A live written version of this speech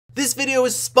This video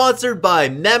is sponsored by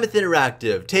Mammoth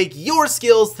Interactive. Take your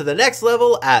skills to the next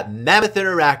level at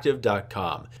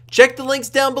mammothinteractive.com. Check the links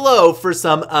down below for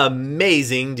some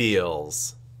amazing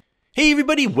deals. Hey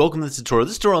everybody, welcome to this tutorial.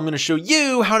 This tutorial I'm going to show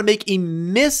you how to make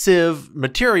emissive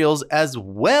materials as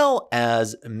well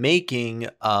as making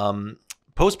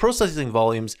post-processing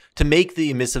volumes to make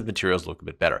the emissive materials look a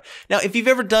bit better. Now, if you've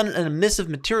ever done an emissive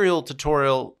material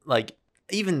tutorial, like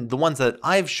even the ones that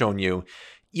I've shown you,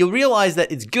 you'll realize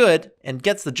that it's good and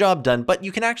gets the job done, but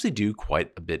you can actually do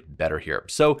quite a bit better here.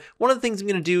 So one of the things I'm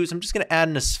going to do is I'm just going to add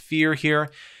in a sphere here.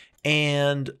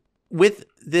 And with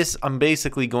this, I'm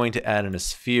basically going to add in a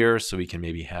sphere, so we can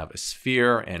maybe have a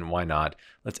sphere, and why not?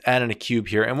 Let's add in a cube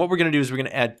here. And what we're going to do is we're going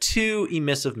to add two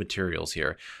emissive materials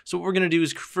here. So what we're going to do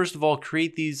is, first of all,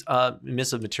 create these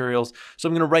emissive materials. So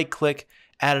I'm going to right click,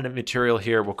 add in a material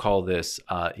here. We'll call this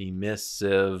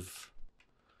emissive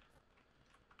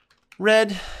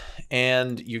red,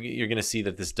 and you're going to see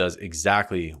that this does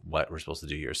exactly what we're supposed to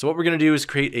do here. So what we're going to do is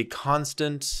create a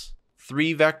constant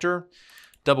 3 vector,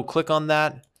 double click on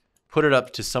that, put it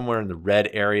up to somewhere in the red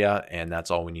area, and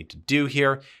that's all we need to do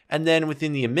here. And then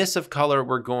within the emissive color,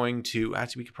 we're going to,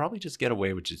 actually we could probably just get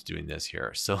away with just doing this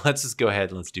here. So let's just go ahead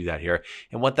and let's do that here.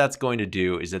 And what that's going to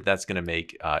do is that's going to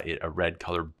make it a red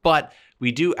color, but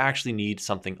we do actually need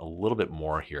something a little bit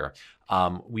more here.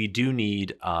 We do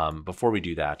need, before we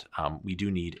do that, we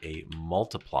do need a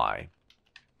multiply.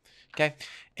 Okay,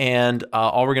 and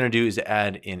all we're going to do is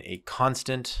add in a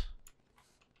constant.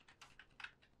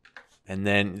 And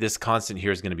then this constant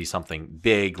here is going to be something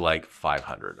big like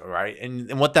 500, all right?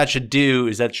 And what that should do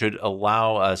is that should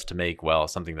allow us to make, well,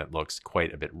 something that looks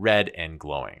quite a bit red and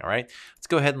glowing, all right? Let's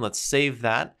go ahead and let's save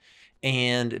that.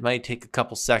 And it might take a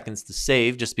couple seconds to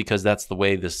save just because that's the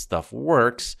way this stuff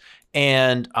works.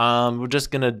 And we're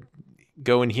just going to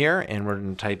go in here and we're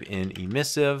going to type in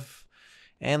emissive.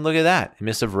 And look at that,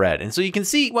 emissive red. And so you can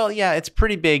see, well, yeah, it's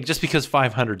pretty big just because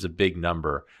 500 is a big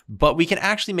number, but we can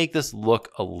actually make this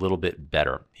look a little bit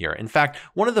better here. In fact,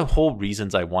 one of the whole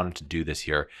reasons I wanted to do this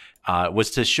here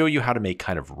was to show you how to make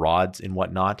kind of rods and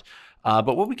whatnot.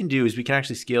 But what we can do is we can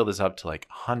actually scale this up to like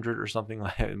 100 or something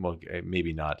like that. Well,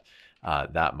 maybe not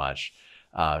that much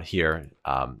here.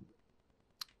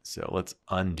 So let's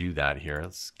undo that here.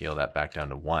 Let's scale that back down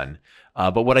to 1.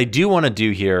 But what I do want to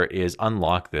do here is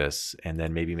unlock this and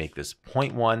then maybe make this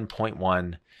 0.1,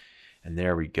 0.1, and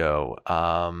there we go.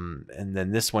 And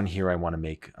then this one here, I want to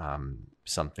make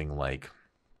something like,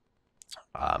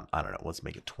 I don't know, let's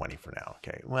make it 20 for now.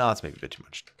 Okay, well, that's maybe a bit too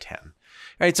much, 10. All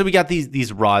right, so we got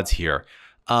these rods here.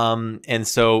 And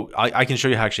so I can show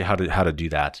you actually how to do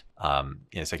that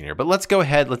in a second here. But let's go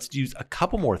ahead. Let's use a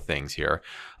couple more things here.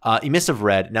 Emissive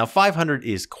red. Now 500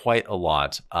 is quite a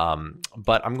lot,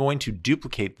 but I'm going to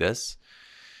duplicate this.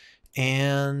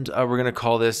 And we're going to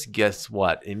call this, guess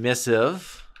what?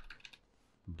 Emissive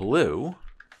blue,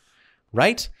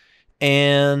 right?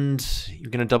 And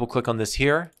you're going to double click on this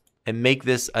here and make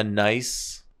this a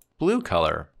nice blue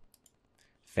color.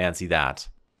 Fancy that.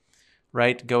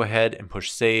 Right, go ahead and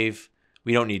push save.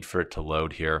 We don't need for it to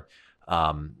load here,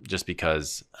 just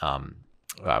because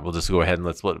we'll just go ahead and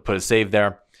let's put a save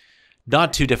there.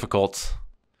 Not too difficult.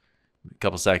 A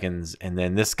couple seconds, and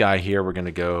then this guy here, we're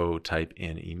gonna go type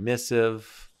in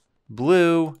emissive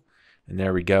blue, and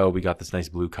there we go. We got this nice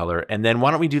blue color. And then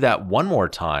why don't we do that one more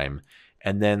time,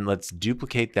 and then let's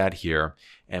duplicate that here,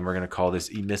 and we're gonna call this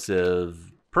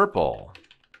emissive purple.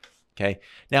 Okay.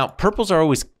 Now purples are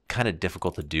always kind of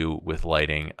difficult to do with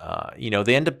lighting. You know,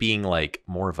 they end up being like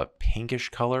more of a pinkish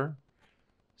color.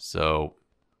 So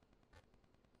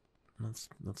let's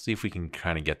see if we can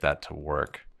kind of get that to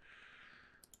work.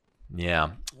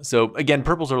 Yeah. So again,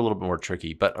 purples are a little bit more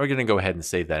tricky, but we're going to go ahead and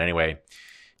save that anyway.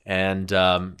 And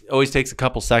always takes a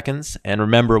couple seconds. And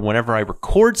remember, whenever I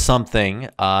record something,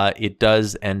 it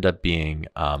does end up being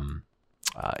a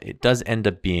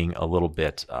little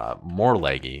bit more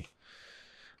laggy.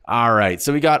 All right,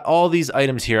 so we got all these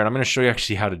items here, and I'm going to show you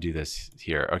actually how to do this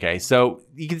here. Okay, so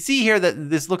you can see here that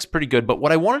this looks pretty good, but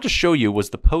what I wanted to show you was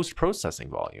the post-processing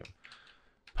volume.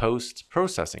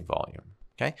 Post-processing volume.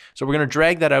 Okay, so we're going to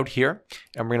drag that out here,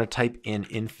 and we're going to type in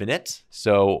infinite.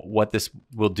 So what this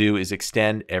will do is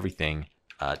extend everything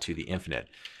to the infinite.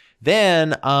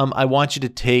 Then I want you to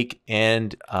take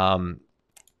and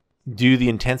do the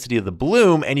intensity of the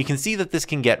bloom, and you can see that this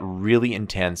can get really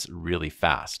intense really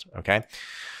fast. Okay.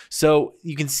 So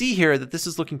you can see here that this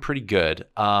is looking pretty good.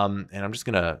 And I'm just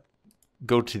going to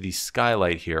go to the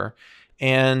skylight here.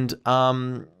 And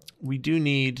we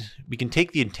can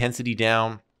take the intensity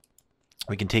down.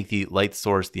 We can take the light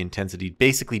source, the intensity,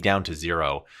 basically down to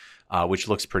 0, which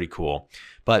looks pretty cool.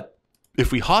 But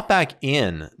If we hop back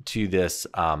in to this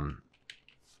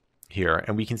here,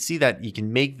 and we can see that you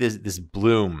can make this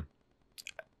bloom,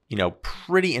 you know,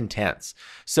 pretty intense.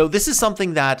 So this is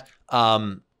something that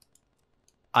a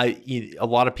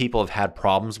lot of people have had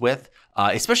problems with,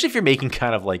 especially if you're making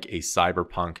kind of like a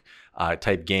cyberpunk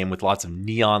type game with lots of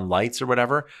neon lights or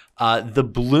whatever. The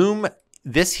bloom,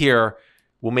 this here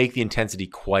will make the intensity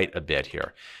quite a bit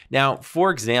here. Now, for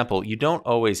example, you don't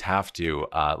always have to,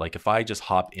 like if I just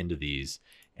hop into these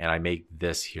and I make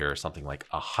this here something like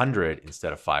 100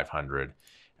 instead of 500,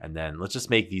 and then let's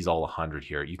just make these all 100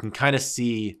 here. You can kind of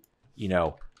see, you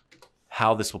know,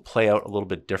 how this will play out a little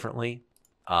bit differently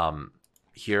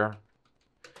here,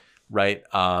 right?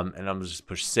 And I'm just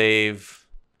push save,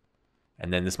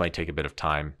 and then this might take a bit of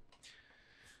time.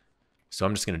 So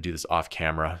I'm just gonna do this off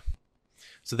camera.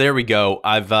 So there we go.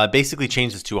 I've basically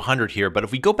changed this to 100 here, but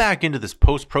if we go back into this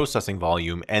post-processing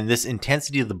volume and this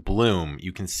intensity of the bloom,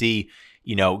 you can see,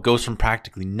 you know, goes from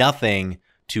practically nothing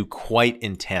to quite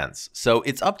intense. So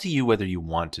it's up to you whether you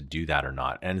want to do that or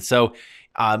not. And so,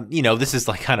 you know, this is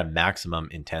like kind of maximum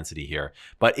intensity here,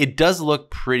 but it does look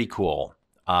pretty cool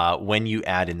when you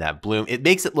add in that bloom. It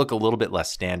makes it look a little bit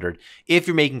less standard if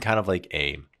you're making kind of like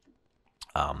a,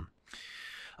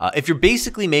 if you're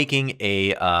basically making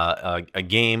a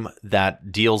game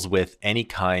that deals with any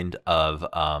kind of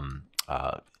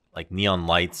like neon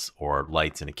lights or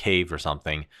lights in a cave or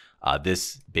something,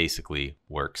 this basically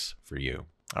works for you.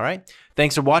 All right,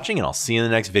 thanks for watching, and I'll see you in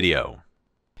the next video.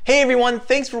 Hey everyone,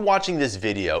 thanks for watching this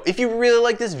video. If you really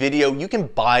like this video, you can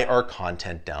buy our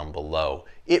content down below.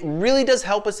 It really does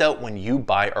help us out when you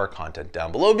buy our content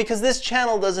down below, because this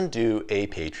channel doesn't do a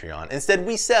Patreon. Instead,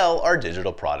 we sell our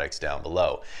digital products down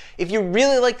below. If you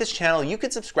really like this channel, you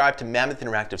could subscribe to Mammoth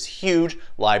Interactive's huge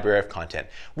library of content.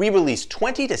 We release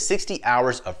 20 to 60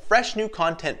 hours of fresh new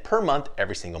content per month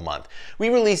every single month. We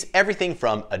release everything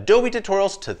from Adobe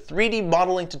tutorials to 3D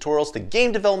modeling tutorials to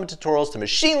game development tutorials to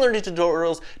machine learning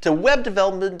tutorials to web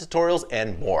development tutorials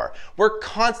and more. We're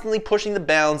constantly pushing the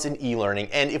bounds in e-learning,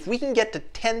 and if we can get to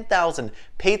 10,000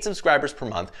 paid subscribers per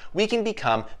month, we can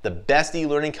become the best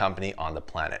e-learning company on the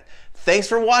planet. Thanks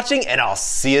for watching, and I'll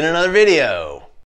see you in another video.